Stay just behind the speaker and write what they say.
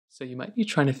So you might be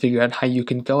trying to figure out how you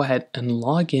can go ahead and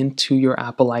log into your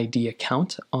Apple ID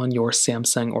account on your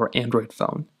Samsung or Android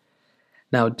phone.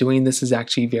 Now, doing this is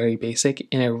actually very basic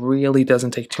and it really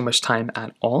doesn't take too much time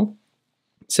at all.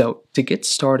 So to get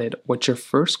started, what you're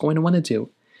first going to want to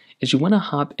do is you want to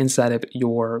hop inside of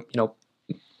your,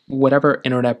 whatever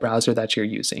internet browser that you're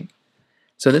using.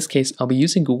 So in this case, I'll be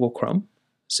using Google Chrome.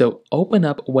 So open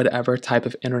up whatever type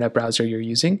of internet browser you're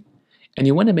using, and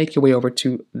you want to make your way over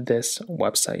to this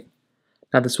website.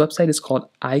 Now, this website is called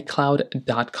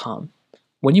iCloud.com.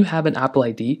 When you have an Apple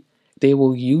ID, they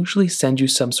will usually send you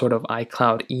some sort of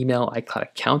iCloud email, iCloud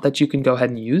account that you can go ahead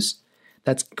and use.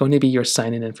 That's going to be your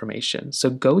sign-in information. So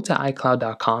go to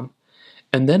iCloud.com,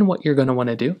 and then what you're going to want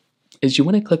to do is you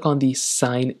want to click on the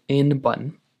Sign In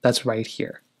button that's right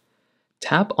here.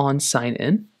 Tap on Sign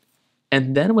In,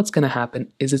 and then what's going to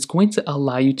happen is it's going to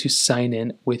allow you to sign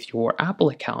in with your Apple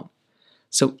account.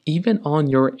 So even on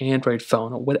your Android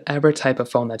phone, whatever type of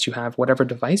phone that you have, whatever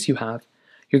device you have,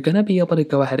 you're going to be able to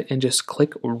go ahead and just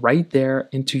click right there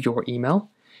into your email,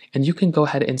 and you can go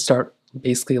ahead and start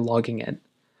basically logging in.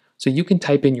 So you can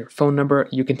type in your phone number,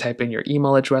 you can type in your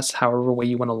email address, however way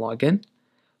you want to log in.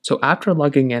 So after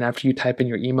logging in, after you type in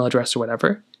your email address or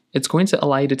whatever, it's going to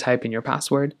allow you to type in your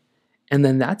password, and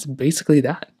then that's basically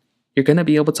that. You're going to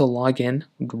be able to log in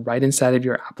right inside of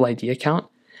your Apple ID account,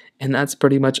 and that's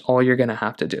pretty much all you're going to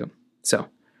have to do. So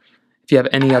if you have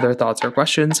any other thoughts or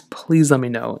questions, please let me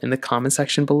know in the comment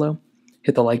section below.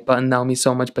 Hit the like button, that would mean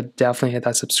so much, but definitely hit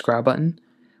that subscribe button.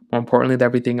 More importantly than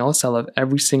everything else, I love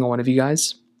every single one of you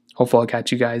guys. Hopefully I'll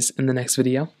catch you guys in the next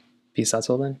video. Peace out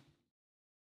till then.